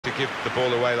give the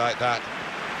ball away like that.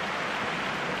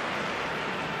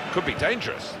 Could be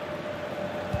dangerous.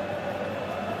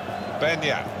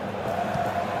 Benya.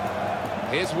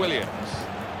 Here's Williams.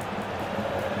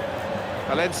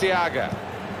 Valenciaga.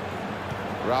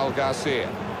 Raul Garcia.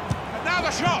 And now the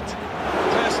shot!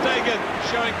 Ter Stegen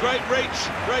showing great reach,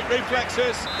 great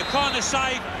reflexes. The kind of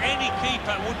save any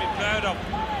keeper would be proud of.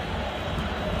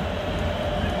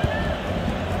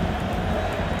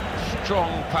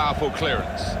 Strong, powerful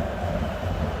clearance.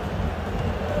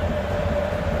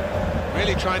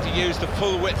 Really trying to use the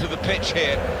full width of the pitch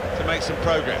here to make some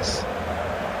progress.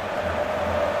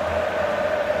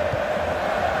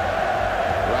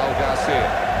 Raul Garcia.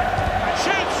 And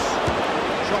shoots!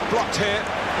 Shot blocked here.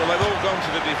 Well, they've all gone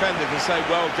to the defender to say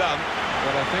well done.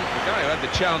 But I think the guy who had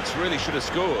the chance really should have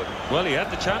scored. Well, he had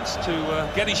the chance to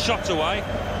get his shots away,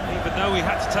 even though he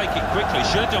had to take it quickly.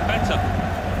 Should have done better.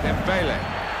 Dembele.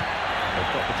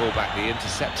 They've got the ball back. The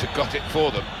interceptor got it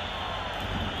for them.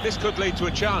 This could lead to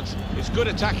a chance. It's good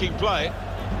attacking play.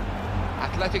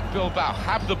 Athletic Bilbao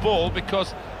have the ball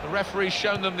because the referee's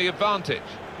shown them the advantage.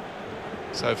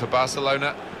 So for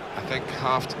Barcelona, I think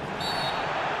halved.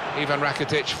 Ivan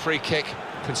Rakitic, free kick,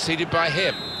 conceded by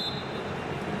him.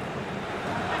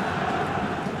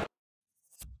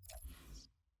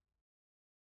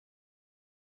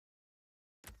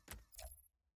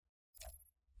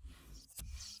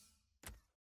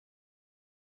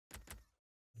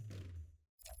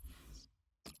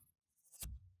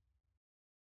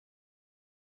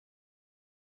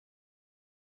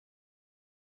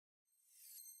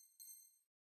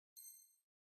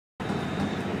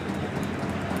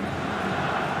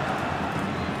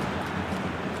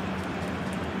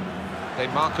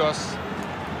 Marcos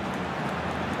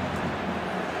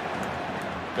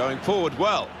Going forward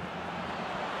well.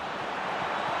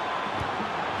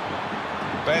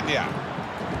 Benya.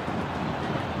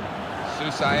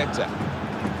 Susaeta.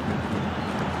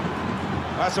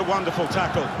 That's a wonderful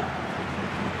tackle.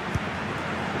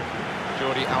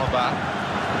 Jordi Alba.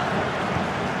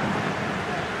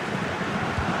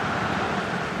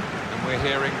 And we're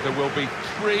hearing there will be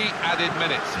 3 added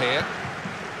minutes here.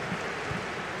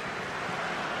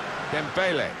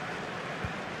 Dembele.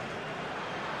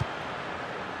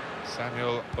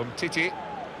 Samuel Umtiti.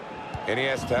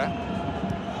 Iniesta.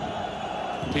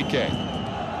 Piqué.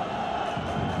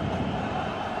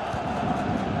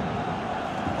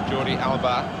 Jordi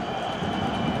Alba.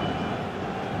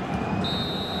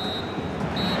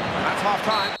 And that's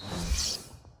half-time.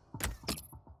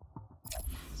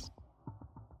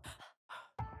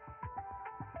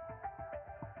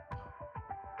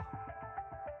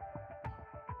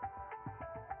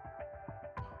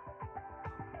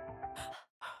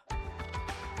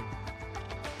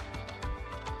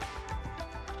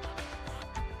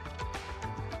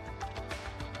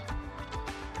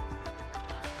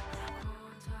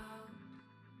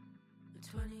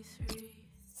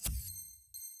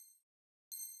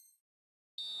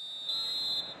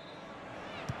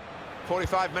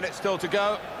 .45 minutes still to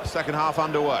go, second half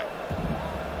underway.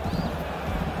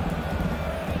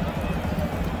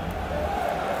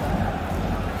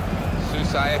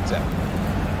 Susaeta.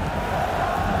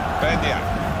 Benya.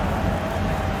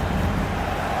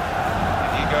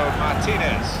 Inigo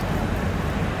Martinez.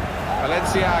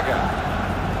 Valenciaga.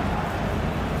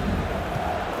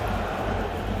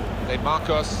 De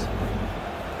Marcos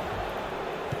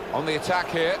on the attack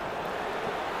here.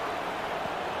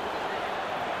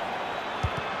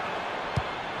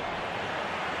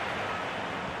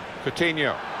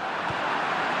 Coutinho.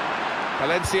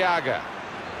 Valenciaga.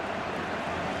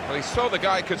 Well, he saw the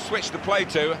guy could switch the play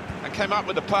to and came up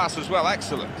with the pass as well.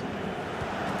 Excellent.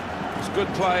 It was good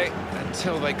play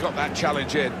until they got that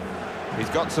challenge in. He's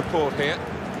got support here.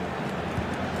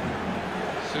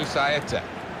 Susaeta.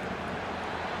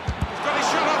 He's got his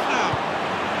shot off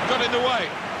now. Got in the way.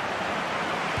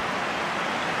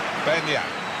 Benya.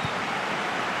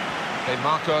 De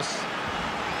Marcos.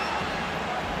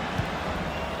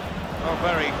 Oh,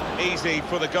 very easy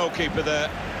for the goalkeeper there.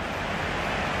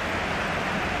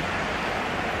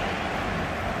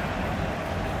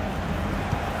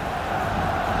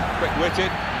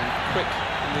 Quick-witted and quick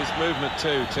in his movement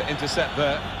too to intercept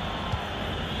there.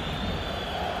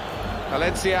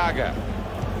 Valenciaga.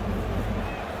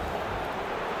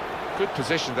 Good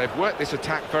position. They've worked this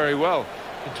attack very well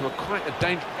into quite a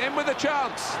danger. In with a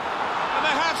chance. And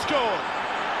they have scored.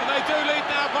 And they do lead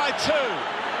now by 2.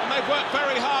 And they've worked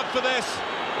very hard for this.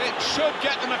 It should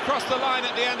get them across the line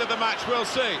at the end of the match, we'll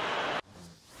see.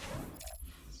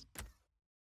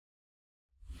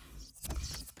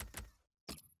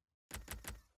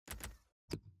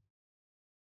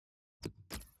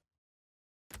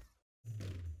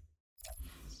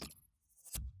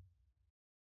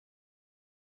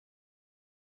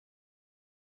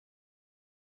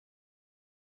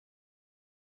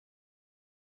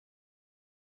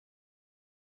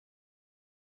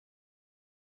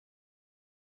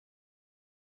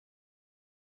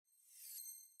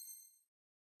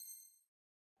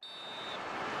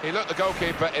 He looked the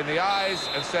goalkeeper in the eyes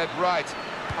and said, right,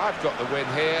 I've got the win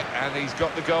here, and he's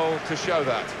got the goal to show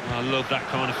that. I love that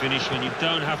kind of finish when you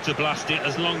don't have to blast it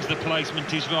as long as the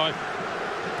placement is right.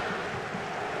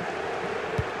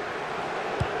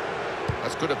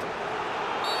 That's good of them.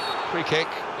 Free kick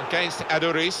against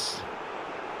Aduriz.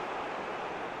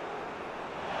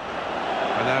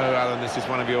 I know, Alan, this is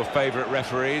one of your favourite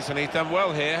referees, and he's done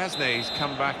well here, hasn't he? He's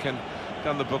come back and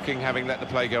done the booking, having let the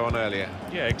play go on earlier.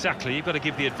 Yeah, exactly. You've got to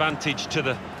give the advantage to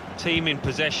the team in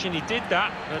possession. He did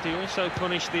that, but he also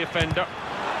punished the offender.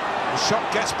 The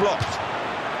shot gets blocked.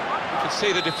 You can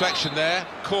see the deflection there.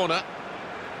 Corner.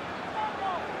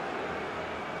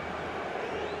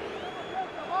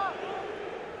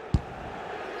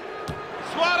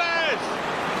 Suarez!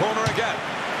 Corner again.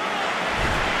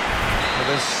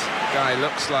 Well, this guy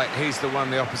looks like he's the one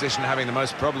the opposition are having the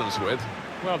most problems with.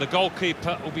 Well, the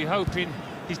goalkeeper will be hoping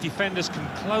his defenders can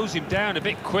close him down a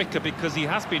bit quicker, because he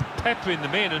has been peppering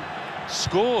them in and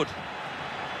scored.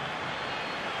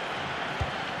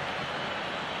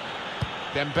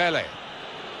 Dembele.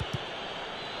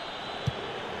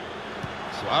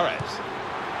 Suarez.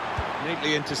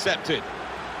 Neatly intercepted.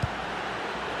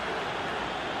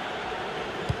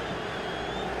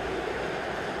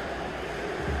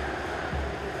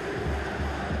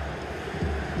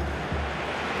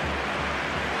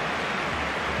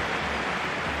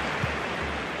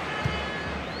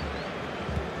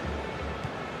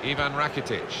 Ivan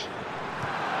Rakitic.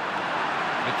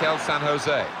 Mikel San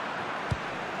Jose.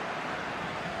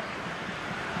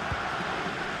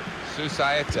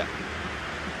 Susaeta.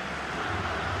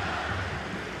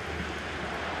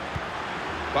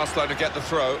 Barcelona get the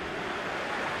throw.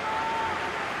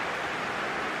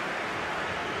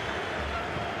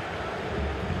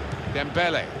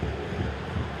 Dembele.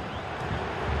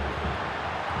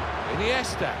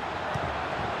 Iniesta.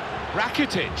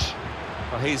 Rakitic.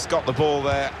 Well, he's got the ball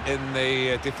there in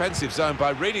the defensive zone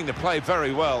by reading the play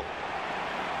very well.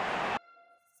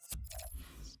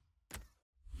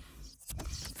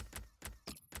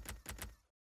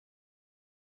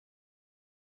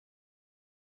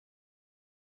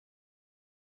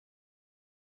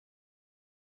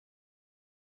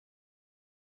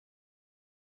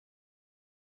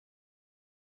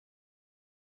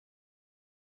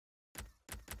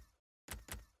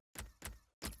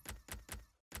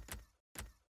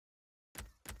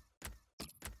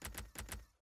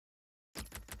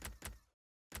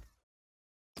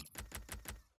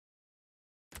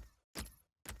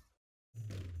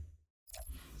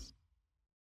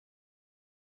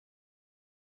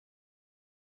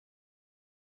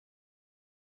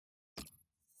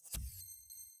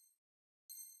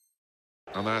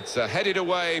 And that's headed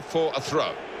away for a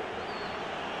throw.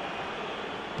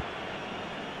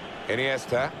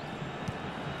 Iniesta.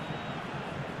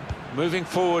 Moving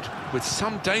forward with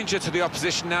some danger to the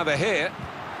opposition now they're here.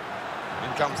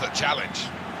 In comes the challenge.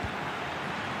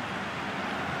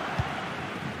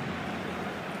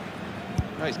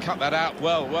 Oh, he's cut that out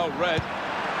well read.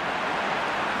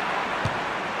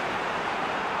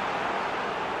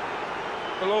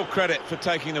 Well, all credit for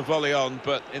taking the volley on,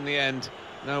 but in the end,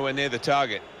 nowhere near the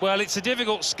target. Well, it's a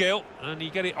difficult skill, and you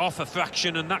get it off a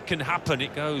fraction, and that can happen.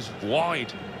 It goes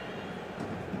wide.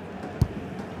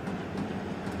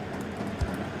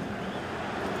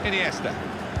 Iniesta.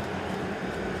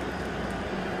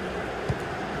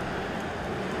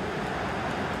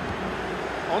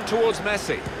 On towards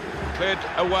Messi. Cleared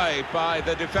away by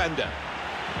the defender.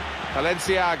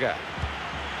 Valenciaga.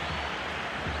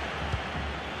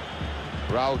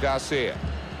 Raul Garcia.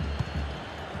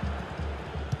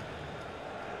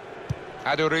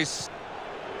 Aduriz.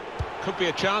 Could be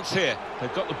a chance here.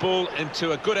 They've got the ball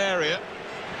into a good area.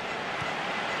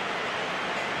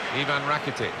 Ivan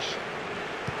Rakitic.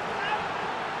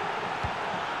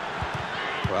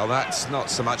 Well, that's not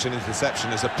so much an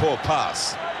interception as a poor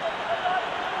pass.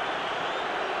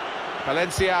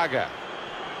 Valenciaga.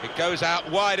 It goes out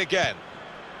wide again.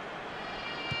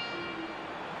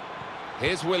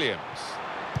 Here's Williams.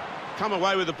 Come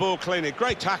away with the ball cleanly.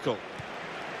 Great tackle.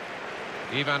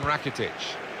 Ivan Rakitic.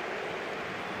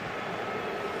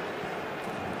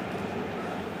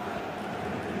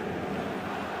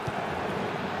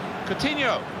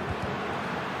 Coutinho.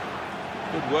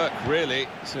 Good work, really,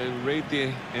 to read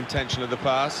the intention of the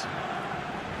pass.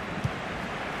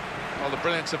 Well, the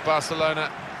brilliance of Barcelona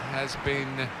has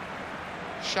been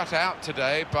shut out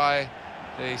today by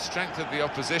the strength of the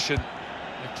opposition.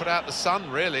 They've put out the sun,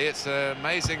 really. It's an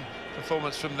amazing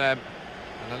performance from them.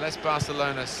 And unless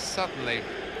Barcelona suddenly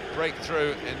break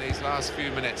through in these last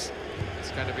few minutes,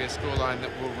 it's going to be a scoreline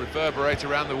that will reverberate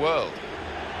around the world.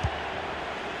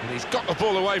 And he's got the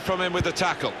ball away from him with the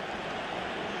tackle.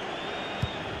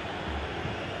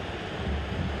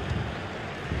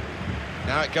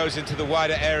 Now it goes into the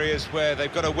wider areas where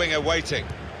they've got a winger waiting.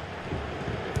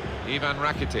 Ivan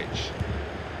Rakitic.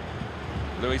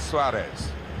 Luis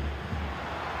Suarez.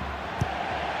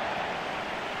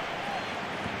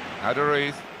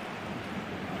 Aduriz.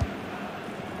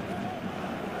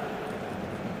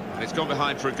 And it's gone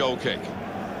behind for a goal kick.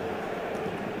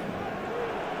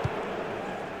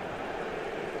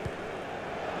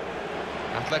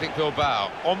 Athletic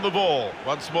Bilbao on the ball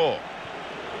once more.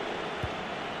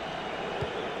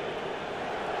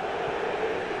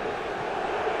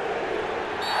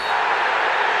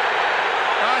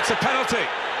 It's a penalty.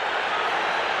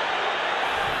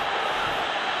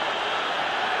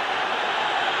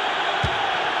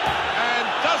 And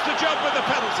does the job with the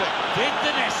penalty. Did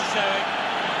the necessary.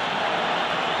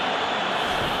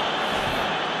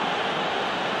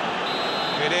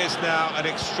 It is now an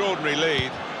extraordinary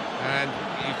lead, and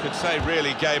you could say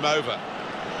really game over.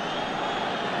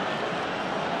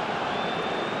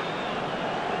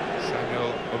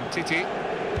 Samuel Umtiti.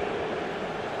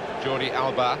 Jordi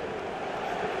Alba.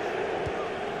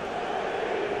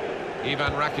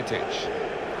 Ivan Rakitic.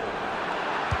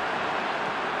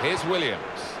 Here's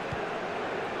Williams.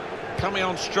 Coming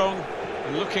on strong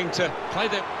and looking to play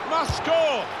the... Must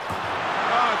score!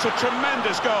 Oh, it's a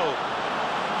tremendous goal.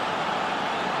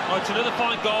 Oh, it's another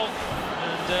fine goal,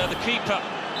 and the keeper,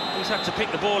 who's had to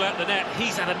pick the ball out the net,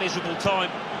 he's had a miserable time,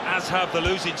 as have the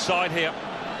losing side here.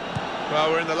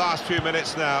 Well, we're in the last few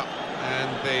minutes now, and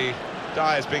the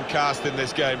die has been cast in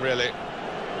this game, really.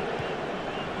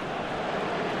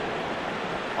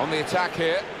 On the attack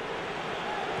here.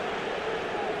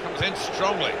 Comes in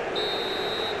strongly.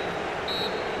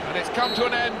 And it's come to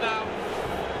an end now.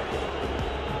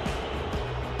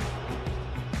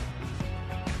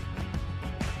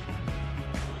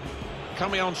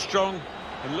 Coming on strong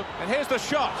and look, and here's the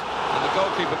shot. And the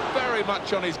goalkeeper very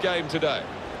much on his game today.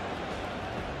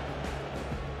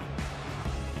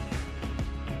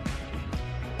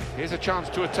 Here's a chance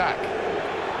to attack.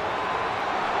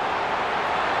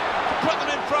 Put them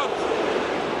in front.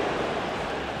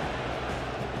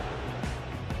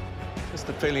 Just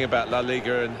the feeling about La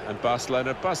Liga and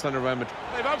Barcelona. Barcelona, Real Madrid.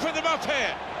 They've opened them up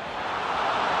here.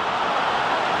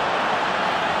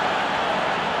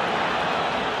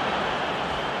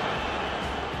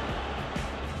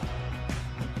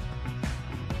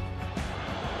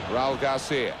 Raul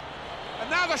Garcia. And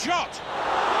now the shot.